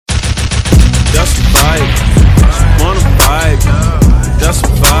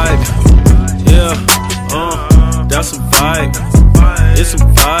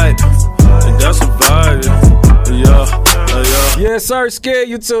Yes, sir, Skid.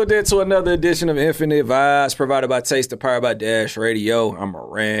 You tuned in to another edition of Infinite Vibes, provided by Taste and Powered by Dash Radio. I'm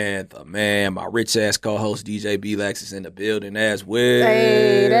Moran, the man. My rich-ass co-host, DJ B-Lax, is in the building as well.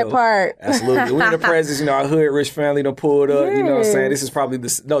 Hey, that part. Absolutely. We're in the presence, our Hood Rich family done pulled up. You know what I'm saying? This is probably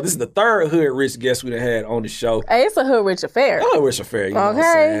this is the third Hood Rich guest we done had on the show. Hey, it's a Hood Rich affair. A Hood Rich affair, you know what I'm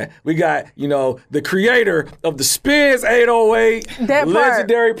saying? We got, the creator of the Spinz 808, that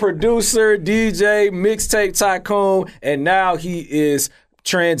legendary producer, DJ, mixtape tycoon, and now he is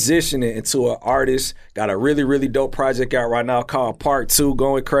transitioning into an artist. Got a really, really dope project out right now called Part 2,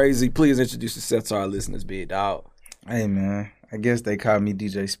 Going Crazy. Please introduce yourself to our listeners, big dog. Hey, man. I guess they call me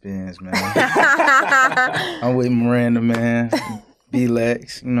DJ Spinz, man. I'm with Miranda, man.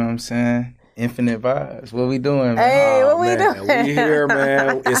 B-Lex, you know what I'm saying? Infinite Vibes. What we doing, man? Hey, what we doing? We here,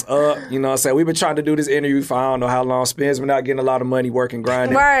 man. It's up. You know what I'm saying? We've been trying to do this interview for I don't know how long. Spinz been out getting a lot of money, working,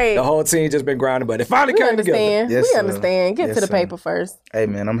 grinding. Right. The whole team just been grinding, but it finally came together. Yes, we understand. Get to the paper first. Hey,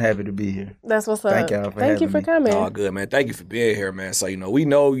 man, I'm happy to be here. That's what's up. Thank y'all for Thank you for coming. All good, man. Thank you for being here, man. So, we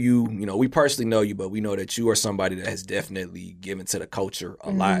know you, we personally know you, but we know that you are somebody that has definitely given to the culture a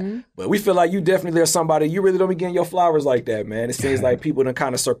lot. But we feel like you definitely are somebody, you really don't be getting your flowers like that, man. It seems like people done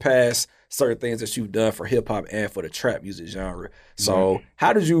kind of surpass certain things that you've done for hip-hop and for the trap music genre. So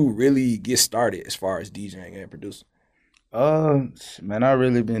how did you really get started as far as DJing and producing? Man, I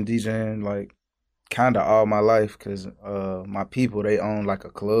really been DJing like kind of all my life because my people, they own like a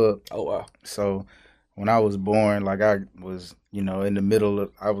club. Oh, wow. So when I was born, like I was, in the middle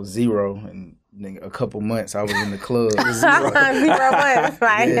of, I was 0 and a couple months I was in the club. 0 months.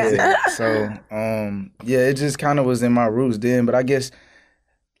 Like. Yeah. So, it just kind of was in my roots then. But I guess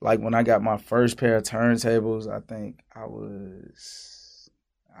like when I got my first pair of turntables, I think I was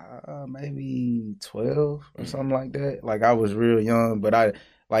maybe 12 or something like that. Like I was real young, but I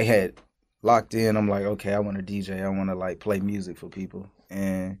like had locked in. I'm like, okay, I want to DJ. I want to like play music for people.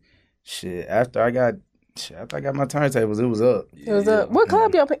 And shit, after I got my turntables, it was up. It was up. What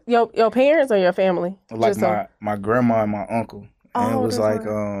club? Your parents or your family? Like my grandma and my uncle. And it was like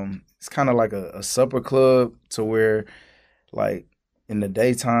it's kind of like a supper club to where like in the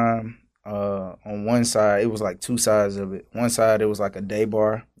daytime, on one side, it was like two sides of it. One side, it was like a day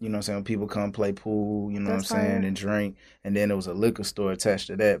bar, you know what I'm saying? People come play pool, you know what I'm saying, and drink. And then there was a liquor store attached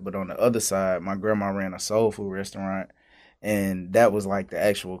to that. But on the other side, my grandma ran a soul food restaurant. And that was like the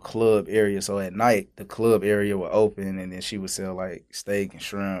actual club area. So at night, the club area would open, and then she would sell like steak and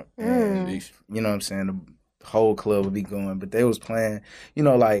shrimp. And, you know what I'm saying? The whole club would be going. But they was playing,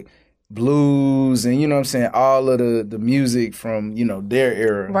 like blues and, you know what I'm saying, all of the music from, their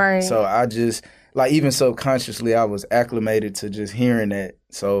era. Right. So I just, like, even subconsciously, I was acclimated to just hearing that.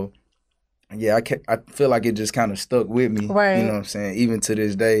 So, yeah, I feel like it just kind of stuck with me. Right. You know what I'm saying? Even to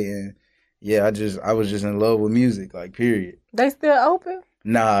this day. And, yeah, I was just in love with music, like, period. They still open?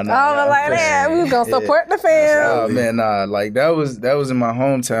 Nah. Oh, like that. We was going to support the fans. Oh, man, nah. Like, that was in my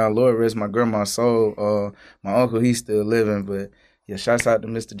hometown. Lord rest my grandma's soul. My uncle, he's still living, but yeah, shouts out to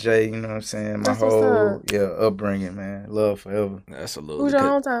Mr. J, you know what I'm saying? My whole upbringing, man. Love forever. Absolutely. Who's your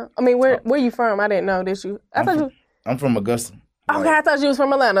hometown? I mean, where you from? I didn't know this. I'm from Augusta. Okay, I thought you was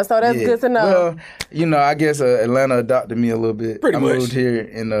from Atlanta, so that's good to know. Well, I guess Atlanta adopted me a little bit. Pretty much. I moved here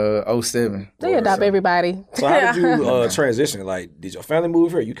in 2007. They adopt everybody. So how did you transition? Like, did your family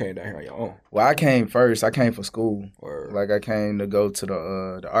move here or you came down here on your own? Well, I came first. I came for school. Word. Like, I came to go to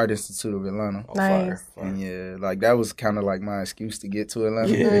the Art Institute of Atlanta. Oh, nice. Fire. And yeah, like, that was kind of like my excuse to get to Atlanta.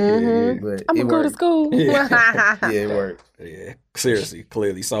 Yeah. But I'm going to go to school. Yeah, it worked. Yeah, seriously,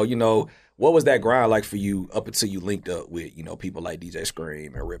 clearly. So, what was that grind like for you up until you linked up with, people like DJ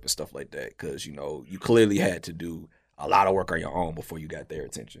Scream and Rip and stuff like that? Because, you clearly had to do a lot of work on your own before you got their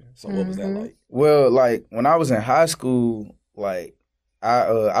attention. So what was that like? Well, like, when I was in high school, like,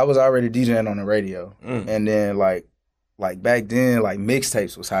 I was already DJing on the radio. And then, like back then, like,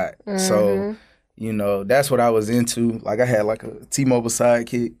 mixtapes was hot. So, that's what I was into. Like, I had, like, a T-Mobile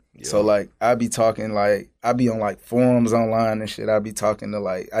sidekick. Yeah. So, like, I be talking, like, I be on, like, forums online and shit. I be talking to,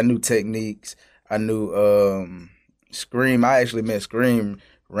 like, I knew Techniques. I knew Scream. I actually met Scream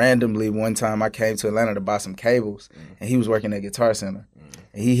randomly one time. I came to Atlanta to buy some cables, and he was working at Guitar Center.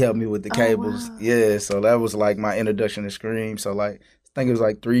 And he helped me with the cables. Wow. Yeah, so that was, like, my introduction to Scream. So, like, I think it was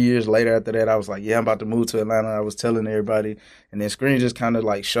like 3 years later after that, I was like, yeah, I'm about to move to Atlanta. I was telling everybody. And then Scream just kind of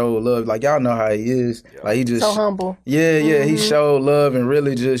like showed love. Like, y'all know how he is. Yeah. Like, he just. So humble. Yeah, he showed love and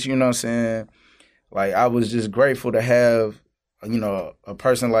really just, you know what I'm saying? Like, I was just grateful to have, a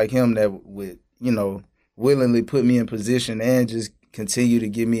person like him that would, willingly put me in position and just continue to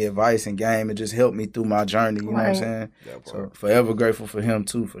give me advice and game and just help me through my journey. You know what I'm saying? So forever grateful for him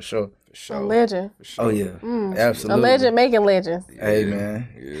too, for sure. A legend. Oh yeah, absolutely. A legend making legends. Hey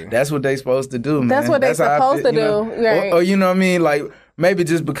man, that's what they supposed to do, man. That's what they supposed to do. Right. Or you know what I mean? Like maybe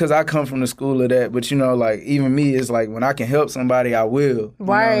just because I come from the school of that, but you know, like even me, it's like when I can help somebody, I will. You know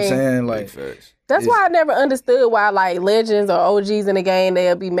what I'm saying? Like that's why I never understood why like legends or OGs in the game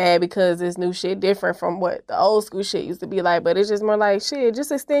they'll be mad because this new shit different from what the old school shit used to be like. But it's just more like shit.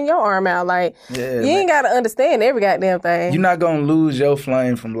 Just extend your arm out. Like you ain't gotta understand every goddamn thing. You're not gonna lose your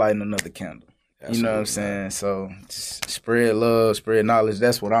flame from lighting another candle. Absolutely. You know what I'm saying? So just spread love, spread knowledge.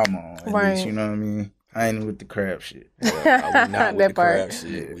 That's what I'm on. At least, you know what I mean? I ain't with the crap shit. We not with the crap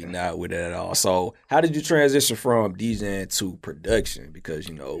shit. We not with it at all. So how did you transition from DJing to production? Because,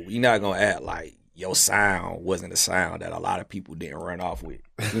 you know, we not going to act like your sound wasn't a sound that a lot of people didn't run off with.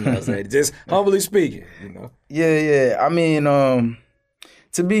 You know what I'm saying? Just humbly speaking, you know? Yeah. I mean,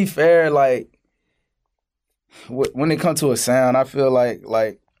 to be fair, like, when it comes to a sound, I feel like,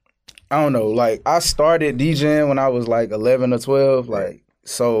 I don't know, like, I started DJing when I was, like, 11 or 12, like,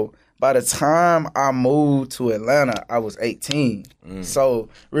 so by the time I moved to Atlanta, I was 18. So,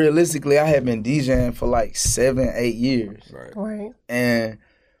 realistically, I had been DJing for, like, 7-8 years. Right. And,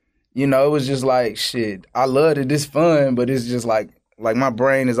 you know, it was just like, shit, I loved it, it's fun, but it's just like my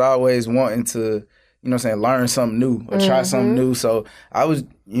brain is always wanting to, you know what I'm saying, learn something new or try something new. So I was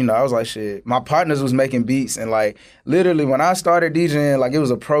like, shit, my partners was making beats and like literally when I started DJing, like it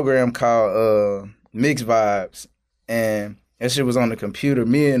was a program called Mix Vibes and that shit was on the computer.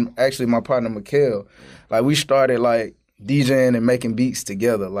 Me and actually my partner Mikhail, like we started like DJing and making beats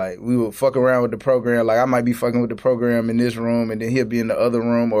together. Like we would fuck around with the program. Like I might be fucking with the program in this room and then he'll be in the other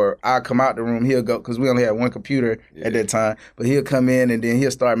room or I'll come out the room, he'll go, because we only had one computer at that time, but he'll come in and then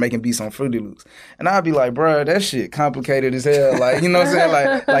he'll start making beats on Fruity Loops. And I'll be like, bro, that shit complicated as hell. Like, you know what I'm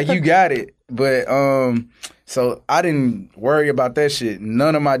saying? Like you got it. But so I didn't worry about that shit.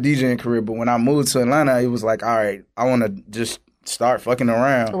 None of my DJing career. But when I moved to Atlanta, it was like, all right, I want to just start fucking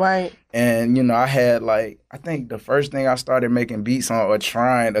around. Right. And, you know, I had like, I think the first thing I started making beats on or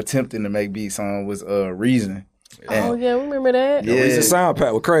attempting to make beats on was Reason. And, we remember that. Yeah, Reason sound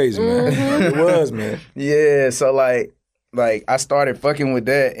pack was crazy, man. It was, man. Yeah, so like I started fucking with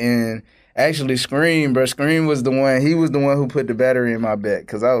that and actually Scream was the one, he was the one who put the battery in my back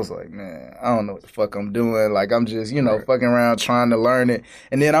because I was like, man, I don't know what the fuck I'm doing. Like I'm just, you know, fucking around trying to learn it.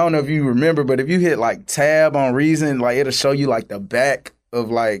 And then I don't know if you remember, but if you hit like tab on Reason, like it'll show you like the back of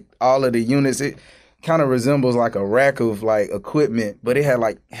like all of the units. It kind of resembles like a rack of like equipment, but it had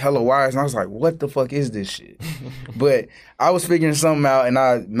like hella wires. And I was like, what the fuck is this shit? But I was figuring something out and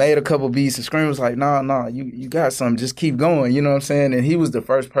I made a couple beats and Scream was like, nah, you got something. Just keep going. You know what I'm saying? And he was the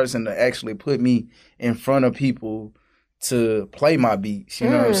first person to actually put me in front of people to play my beats. You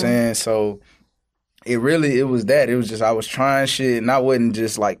know what I'm saying? So it was that. It was just I was trying shit and I wasn't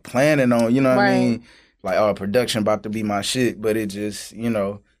just like planning on, you know what I mean? Like, production about to be my shit, but it just, you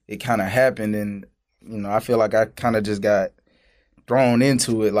know, it kind of happened and, you know, I feel like I kind of just got thrown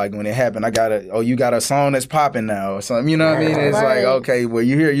into it. Like when it happened, you got a song that's popping now or something, you know what I mean? It's like, okay, well,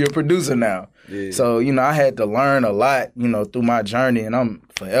 you're a producer now. Yeah. So, you know, I had to learn a lot, you know, through my journey and I'm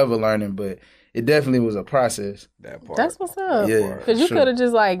forever learning, but it definitely was a process. That part. That's what's up. Yeah. Because you could have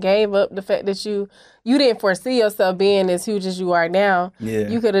just like gave up the fact that you didn't foresee yourself being as huge as you are now. Yeah.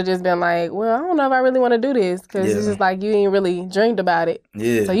 You could have just been like, well, I don't know if I really want to do this because it's just like you ain't really dreamed about it.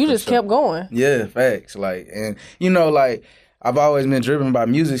 Yeah. So you just kept going. Yeah, facts. Like, and you know, like I've always been driven by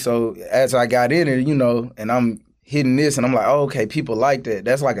music. So as I got in it, you know, and I'm hitting this and I'm like, oh, okay, people like that.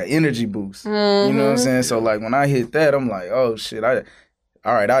 That's like an energy boost. Mm-hmm. You know what I'm saying? So like when I hit that, I'm like, oh shit,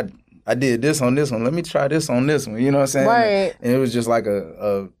 I did this on this one. Let me try this on this one. You know what I'm saying? Right. And it was just like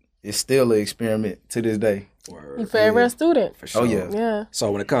it's still an experiment to this day. You forever a student. For sure. Oh, yeah.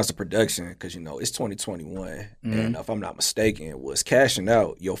 So when it comes to production, because, you know, it's 2021, and if I'm not mistaken, was Cashing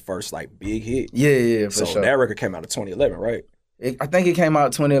Out your first, like, big hit? Yeah, for sure. So that record came out in 2011, right? I think it came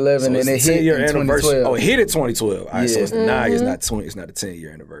out 2011, and it hit in 2012. Oh, it hit in 2012. All right, so it's, it's not a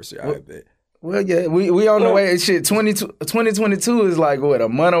 10-year anniversary. I bet. Well, yeah, we on the way. Shit, 2022 is like, what, a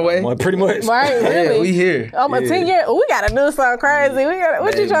month away? Pretty much. Right, really? Yeah, we here. A 10 year, we got to do something crazy.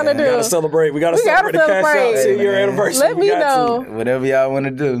 What you trying to do? We got to celebrate. We got to celebrate the Cash Out 10-year anniversary. Let me know. Whatever y'all want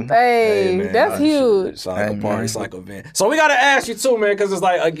to do. Hey, man, that's huge. It's like a party, it's like an event. So we got to ask you too, man, because it's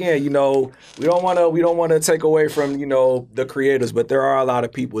like, again, you know, we don't want to take away from, you know, the creators, but there are a lot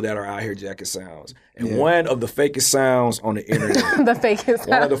of people that are out here jacking sounds. And one of the fakest sounds on the internet. One of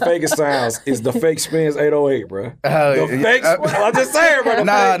the fakest sounds is the fake Spinz 808, bro. I'm just saying, bro.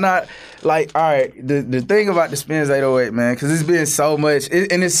 like, all right, the thing about the Spinz 808, man, because it's been so much,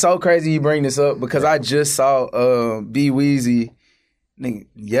 and it's so crazy you bring this up because I just saw B Weezy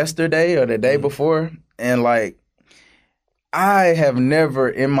yesterday or the day before, and like, I have never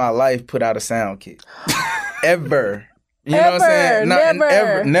in my life put out a sound kit. Ever. You know what I'm saying?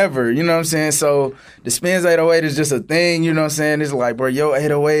 Never. You know what I'm saying? So the Spinz 808 is just a thing, you know what I'm saying? It's like, bro, yo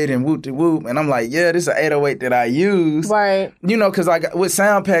 808 and whoop de whoop. And I'm like, yeah, this is an 808 that I use. Right. You know, because like with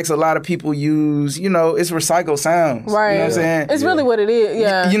sound packs, a lot of people use, you know, it's recycled sounds. Right. You know what I'm saying? It's really what it is,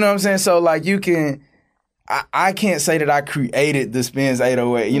 yeah. You know what I'm saying? So like you can... I can't say that I created the Spinz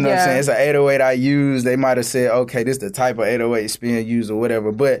 808. You know what I'm saying? It's an 808 I use. They might have said, okay, this is the type of 808 Spinz use or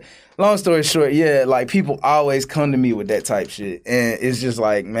whatever. But long story short, yeah, like people always come to me with that type shit. And it's just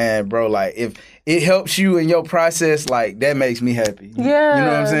like, man, bro, like if it helps you in your process, like that makes me happy. Yeah. You know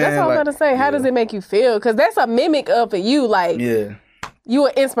what I'm saying? That's what I'm about to say. How does it make you feel? Because that's a mimic of you. Like, you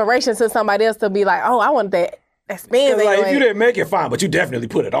an inspiration to somebody else to be like, oh, I want that. Spinz like, if you didn't make it, fine, but you definitely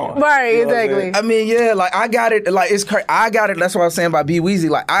put it on. Right, you know exactly. I mean, yeah, like I got it. Like it's crazy. I got it. That's what I was saying about B Weezy.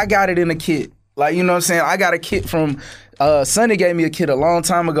 Like I got it in a kit. Like you know what I'm saying. I got a kit from Sonny gave me a kit a long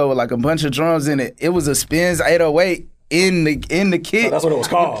time ago with like a bunch of drums in it. It was a Spinz 808 in the kit. Oh, that's what it was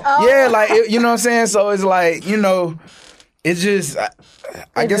called. Yeah, like you know what I'm saying. So it's like you know, it's just.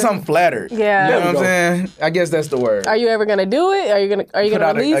 I guess I'm flattered. Yeah. You know what I'm saying? I guess that's the word. Are you ever gonna do it? Are you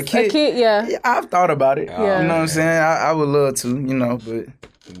gonna release a kit? Yeah. I've thought about it. Yeah. You know what I'm saying? I would love to, you know, but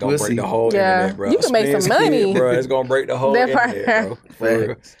Gonna break the whole internet, bro. You can make some money. Kid, bro. It's gonna break the whole internet, bro. For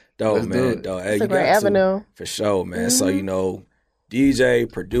real. Dope, man. Dope. Hey, it's a great avenue. For sure, man. So, you know,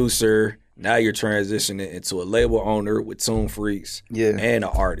 DJ, producer, now you're transitioning into a label owner with Tune Freaks and an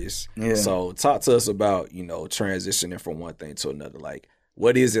artist. Yeah. So talk to us about, you know, transitioning from one thing to another. Like,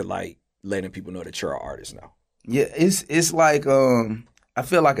 what is it like letting people know that you're an artist now? Yeah, it's like I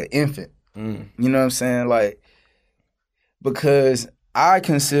feel like an infant. You know what I'm saying? Like, because I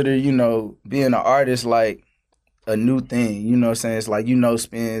consider, you know, being an artist like a new thing. You know what I'm saying? It's like you know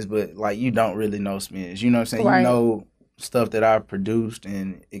Spinz, but like you don't really know Spinz. You know what I'm saying? Right. You know stuff that I've produced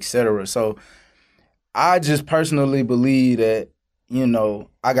and etc. So I just personally believe that, you know,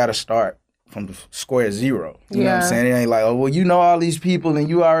 I gotta start from square zero. You know what I'm saying? It ain't like, oh, well, you know all these people and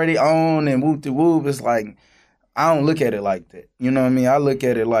you already own and whoop de whoop. It's like, I don't look at it like that. You know what I mean? I look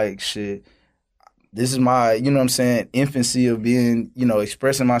at it like, shit, this is my, you know what I'm saying, infancy of being, you know,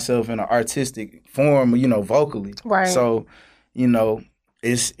 expressing myself in an artistic form, you know, vocally. Right. So, you know,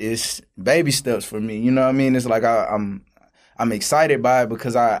 it's baby steps for me. You know what I mean? It's like I'm excited by it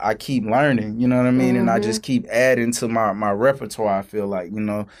because I keep learning, you know what I mean? And I just keep adding to my repertoire, I feel like, you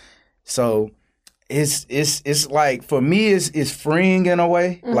know. So it's like, for me, it's freeing in a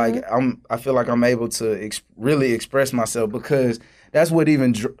way. Like I feel like I'm able to really express myself because that's what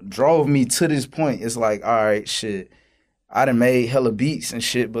even drove me to this point. It's like, all right, shit, I done made hella beats and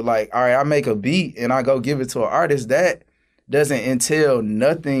shit, but like, all right, I make a beat and I go give it to an artist. That doesn't entail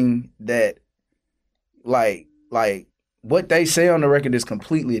nothing that, like what they say on the record is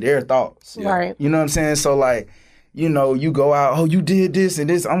completely their thoughts. Right. You know what I'm saying? So like, you know, you go out, oh, you did this and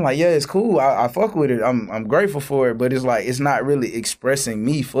this. I'm like, yeah, it's cool. I fuck with it. I'm grateful for it. But it's like, it's not really expressing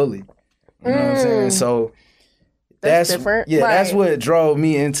me fully. You know what I'm saying? So that's different. Yeah, that's what drove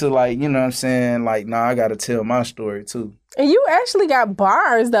me into like, you know what I'm saying? Like, nah, I got to tell my story too. And you actually got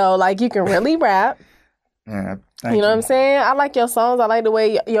bars though. Like you can really rap. Yeah, you know what I'm saying? I like your songs. I like the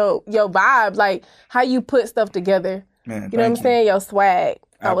way your vibe, like how you put stuff together. Man, you know what I'm saying? Your swag.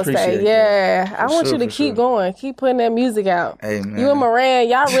 I would say, yeah. I want you to keep going. Keep putting that music out. Hey, man. You and Moran,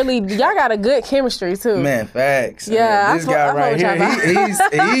 y'all got a good chemistry, too. Man, facts. Yeah. This guy right here,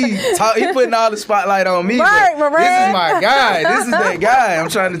 he putting all the spotlight on me. Right, Moran. This is my guy. This is that guy. I'm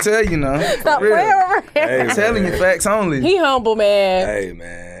trying to tell you now. Stop playing, Moran. Hey, I'm telling you, facts only. He humble, man. Hey,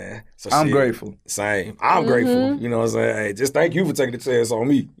 man. So I'm grateful. Same. I'm grateful. You know what I'm saying? Hey, just thank you for taking the chance on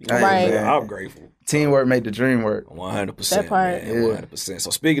me. You know what I'm saying? I'm grateful. Teamwork make the dream work. 100%. That part. Man, 100%. So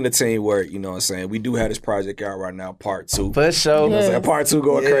speaking of teamwork, you know what I'm saying? We do have this project out right now, part 2. For sure. You know what I'm saying? Part 2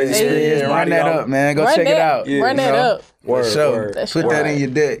 going crazy. Yeah, run that up, man. Go check it out. Run that up. For sure. Put that in your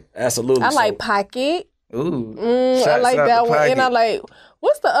deck. Absolutely. I like Pocket. Ooh. I like that one. And I like...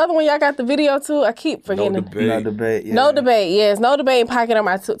 What's the other one y'all got the video to? I keep forgetting. No Debate. Yeah. No Debate. Yes, No Debate and Pocket are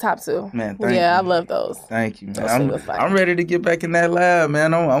my top 2. Man, thank you. Yeah, I love those. Thank you, man. I'm ready to get back in that lab,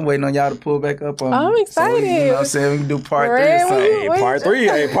 man. I'm waiting on y'all to pull back up on I'm excited. So, you know what I'm saying? We can do part 3 or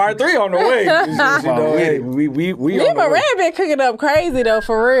something. Part 3 on the way. You know, hey, we and Moran been cooking up crazy though,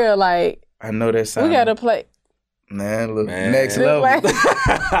 for real. Like, I know that sound. We gotta play. Man, look, next level.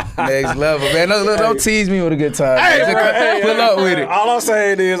 Next level. Man, don't tease me with a good time. Hey, pull up with it. All I'm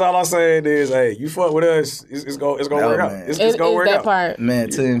saying is, hey, you fuck with us, it's gonna work out. It's gonna work out. Part. Man,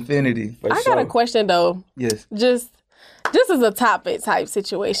 to infinity. I got a question though. Yes. Just as a topic type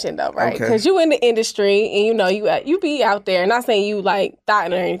situation though, right? Okay. Because you in the industry and you know you be out there. Not saying you like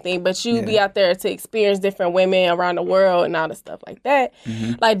thought or anything, but you be out there to experience different women around the world and all the stuff like that.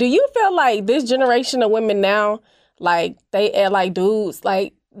 Mm-hmm. Like, do you feel like this generation of women now, like they act like dudes,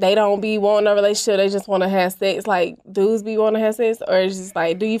 like they don't be wanting a relationship, they just want to have sex, like dudes be wanting to have sex, or it's just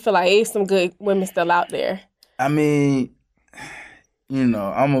like, do you feel like there's some good women still out there? I mean, you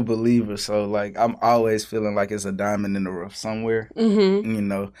know, I'm a believer, so like I'm always feeling like it's a diamond in the rough somewhere. Mm-hmm. You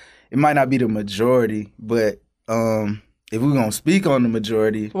know, it might not be the majority, but if we're gonna speak on the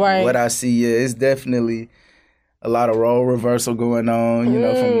majority, what I see, it's definitely a lot of role reversal going on. You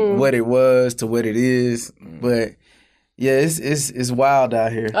know, from what it was to what it is, but. Yeah, it's wild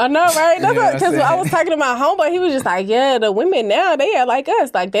out here. I know, right? That's because I was talking to my homeboy. He was just like, yeah, the women now, they are like us.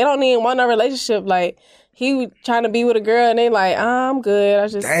 Like, they don't even want a relationship. Like, he was trying to be with a girl, and they like, I'm good. I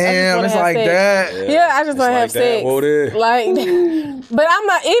just it's have like sex. that. Yeah, I just want to have sex. Like, but I'm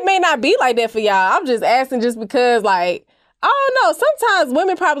not. It may not be like that for y'all. I'm just asking just because, like, I don't know. Sometimes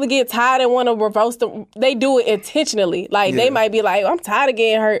women probably get tired and want to reverse them. They do it intentionally. Like, they might be like, I'm tired of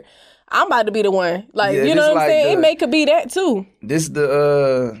getting hurt. I'm about to be the one. Like, you know what I'm saying? It could be that too. This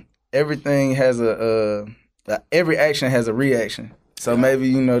everything has every action has a reaction. So maybe,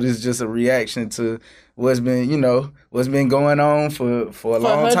 you know, this is just a reaction to what's been going on for a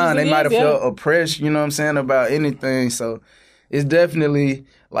long time. They might have felt oppressed, you know what I'm saying, about anything. So it's definitely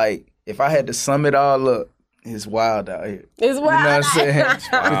like, if I had to sum it all up, it's wild out here. It's wild. You know what I'm saying?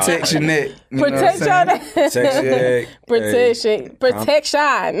 Protect your neck. Protect your neck.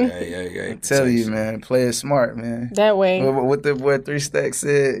 Protection. Yeah. I'm telling you, man. Play it smart, man. That way. What the boy 3 Stacks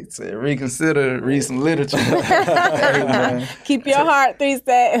said reconsider, read some literature. Hey, man. Keep your heart 3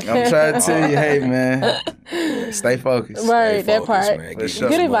 Stacks. I'm trying to tell you, hey, man. Stay focused. Right, Stay that focused, part. Man.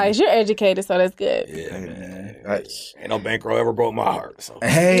 Good advice. You're educated, so that's good. Yeah, man. Ain't no bankroll ever broke my heart. So.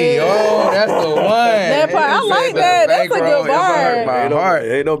 Hey, that's the one. That part. I like that. That's a good bar.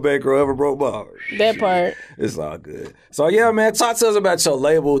 Ain't no bankroll ever broke my heart. That part. It's all good. So, yeah, man, talk to us about your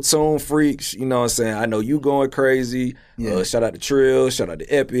label, Tune Freaks. You know what I'm saying? I know you going crazy. Yeah. Shout out to Trill. Shout out to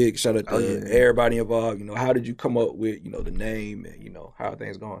Epic. Shout out to everybody involved. You know, how did you come up with, you know, the name and, you know, how are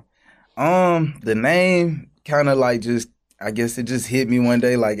things going? The name kind of like just, I guess it just hit me one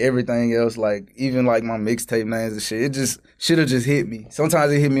day, like everything else, like even like my mixtape names and shit. It just should have just hit me.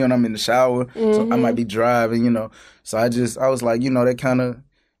 Sometimes it hit me when I'm in the shower, so I might be driving, you know. So I was like, you know, that kind of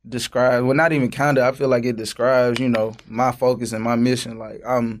describes, well, not even kind of, I feel like it describes, you know, my focus and my mission. Like,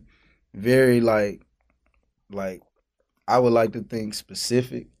 I'm very like I would like to think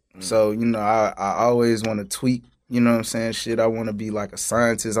specific. So, you know, I always want to tweak, you know what I'm saying, shit. I want to be like a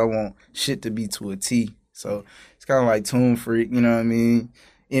scientist. I want shit to be to a T. So it's kind of like Tune Freak, you know what I mean?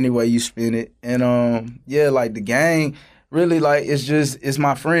 Any way you spin it. And, like the gang, really, like, it's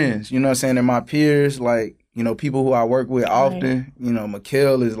my friends, you know what I'm saying? And my peers, like, you know, people who I work with often. You know,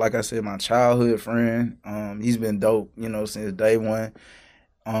 Mikhail is, like I said, my childhood friend. He's been dope, you know, since day one.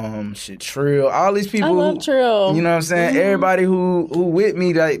 Trill, all these people. I love Trill. You know what I'm saying? Everybody who with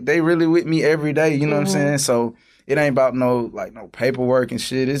me, like, they really with me every day, you know what I'm saying? So it ain't about no paperwork and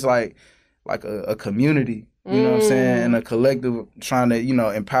shit. It's like a community, you know what I'm saying, and a collective trying to, you know,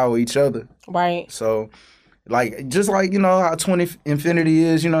 empower each other. Right. So, like, just like, you know, how 20 Infinity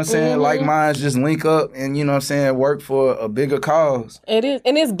is, you know what I'm saying, like minds just link up and, you know what I'm saying, work for a bigger cause. It is,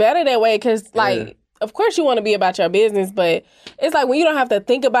 and it's better that way because, like, of course you want to be about your business, but it's like when you don't have to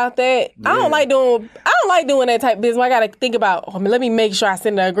think about that. I don't like doing that type of business. I got to think about, let me make sure I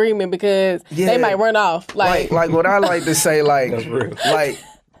send the agreement because they might run off. Like what I like to say, like, like,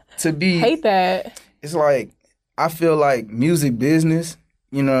 to be... Hate that. It's like, I feel like music business,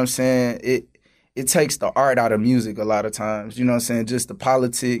 you know what I'm saying, it takes the art out of music a lot of times, you know what I'm saying, just the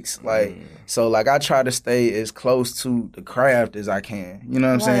politics, like, so, like, I try to stay as close to the craft as I can, you know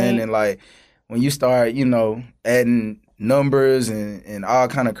what I'm saying, and, like, when you start, you know, adding numbers and all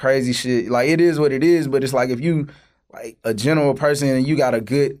kind of crazy shit, like, it is what it is, but it's like, if you, like, a general person and you got a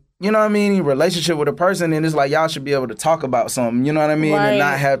good, you know what I mean, relationship with a person, and it's like, y'all should be able to talk about something, you know what I mean, and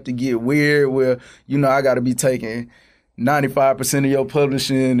not have to get weird where, you know, I got to be taking 95% of your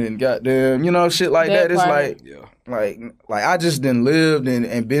publishing and goddamn, you know, shit like that. It's like, I just done lived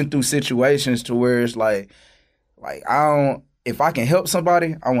and been through situations to where it's like I don't, if I can help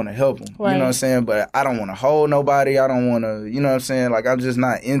somebody, I want to help them. You know what I'm saying? But I don't want to hold nobody. I don't want to, you know what I'm saying? Like, I'm just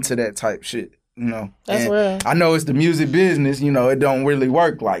not into that type shit. You know, that's real. I know it's the music business. You know, it don't really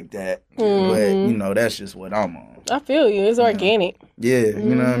work like that. But you know, that's just what I'm on. I feel you. It's organic. Yeah,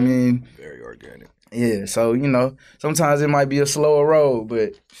 you know what I mean. Very organic. Yeah, so you know, sometimes it might be a slower road,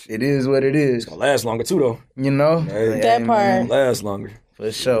 but it is what it is. It's gonna last longer too, though. You know, that part last longer for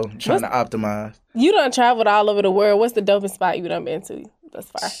sure. Trying to optimize. You done traveled all over the world. What's the dopest spot you done been to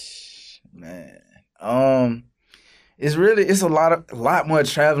thus far? Man, it's a lot more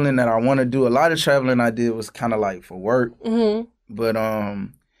traveling that I want to do. A lot of traveling I did was kind of like for work, but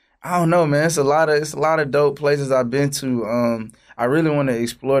I don't know, man. It's a lot of dope places I've been to. I really want to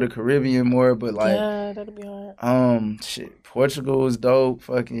explore the Caribbean more, but like, yeah, that'll be hard. Portugal was dope.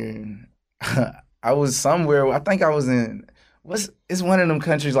 Fucking, I was somewhere. I think I was in it's one of them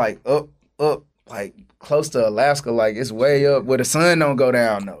countries like up, like close to Alaska. Like it's way up where the sun don't go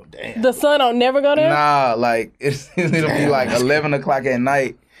down though. Damn. The sun don't never go there? Nah, like it'll be like 11 o'clock at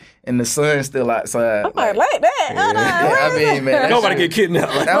night. And the sun's still outside. I'm like that. I mean, man. Nobody get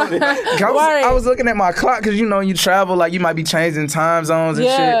kidnapped. I was looking at my clock because, you know, you travel, like, you might be changing time zones and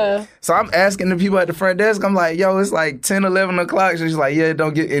shit. So I'm asking the people at the front desk, I'm like, yo, it's like 10, 11 o'clock. She's like, yeah,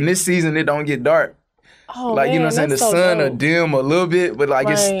 in this season, it don't get dark. Oh, like, man, you know what I'm saying? The sun will dim a little bit, but, like,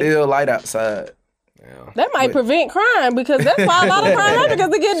 it's still light outside. That might prevent crime because that's why a lot of crime happens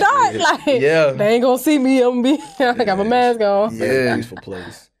because it get dark. Like, they ain't gonna see me. I'm gonna be, I got my mask on. Yeah. Peaceful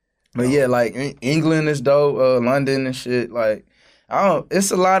place. But yeah, like England is dope, London and shit. Like,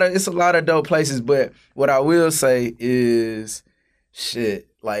 it's a lot of dope places. But what I will say is, shit,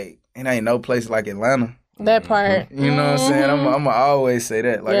 like it ain't no place like Atlanta. That part, you know what I'm saying? I'm gonna always say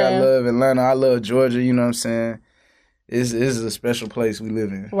that. Like I love Atlanta, I love Georgia. You know what I'm saying? It's a special place we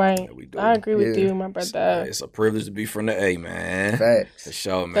live in. Right. Yeah, I agree with you, my brother. It's a privilege to be from the A, man. Facts. For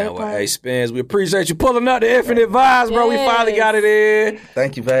sure, man. Well, hey, Spinz, we appreciate you pulling up the Infinite Vibes, bro. We finally got it in.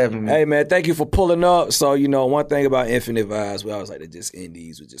 Thank you for having me. Hey, man, thank you for pulling up. So, you know, one thing about Infinite Vibes, we always like to just end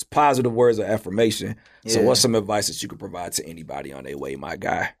these with just positive words of affirmation. Yeah. So what's some advice that you could provide to anybody on their way, my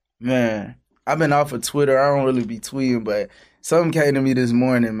guy? Man, I've been off of Twitter. I don't really be tweeting, but something came to me this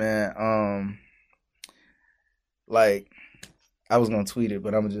morning, man. Like, I was going to tweet it,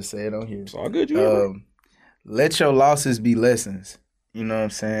 but I'm going to just say it on here. It's all good. Let your losses be lessons. You know what I'm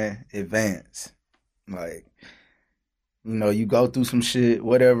saying? Advance. Like, you know, you go through some shit,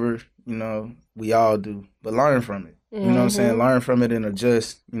 whatever, you know, we all do. But learn from it. You know what I'm saying? Learn from it and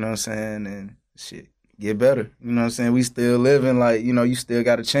adjust, you know what I'm saying? And shit, get better. You know what I'm saying? We still living, like, you know, you still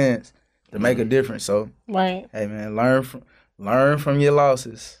got a chance to make a difference. So, hey, man, learn from your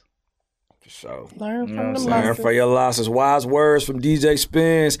losses. So, learn from them learn from your losses. Wise words from DJ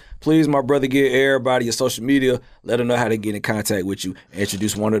Spinz. Please, my brother, get everybody your social media. Let them know how to get in contact with you.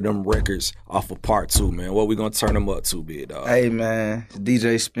 Introduce one of them records off of part 2, man. What we gonna turn them up to, big dog? Hey, man, it's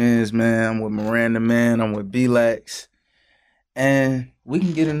DJ Spinz, man. I'm with Miranda, man. I'm with B-Lax. And we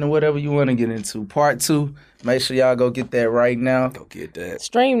can get into whatever you want to get into. Part 2, make sure y'all go get that right now. Go get that.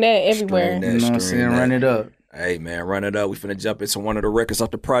 Stream that everywhere. You know what I'm saying? Run it up. Hey, man, run it up. We finna jump into one of the records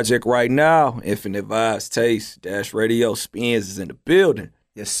off the project right now. Infinite Vibes, Taste, Dash Radio. Spinz is in the building.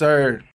 Yes, sir.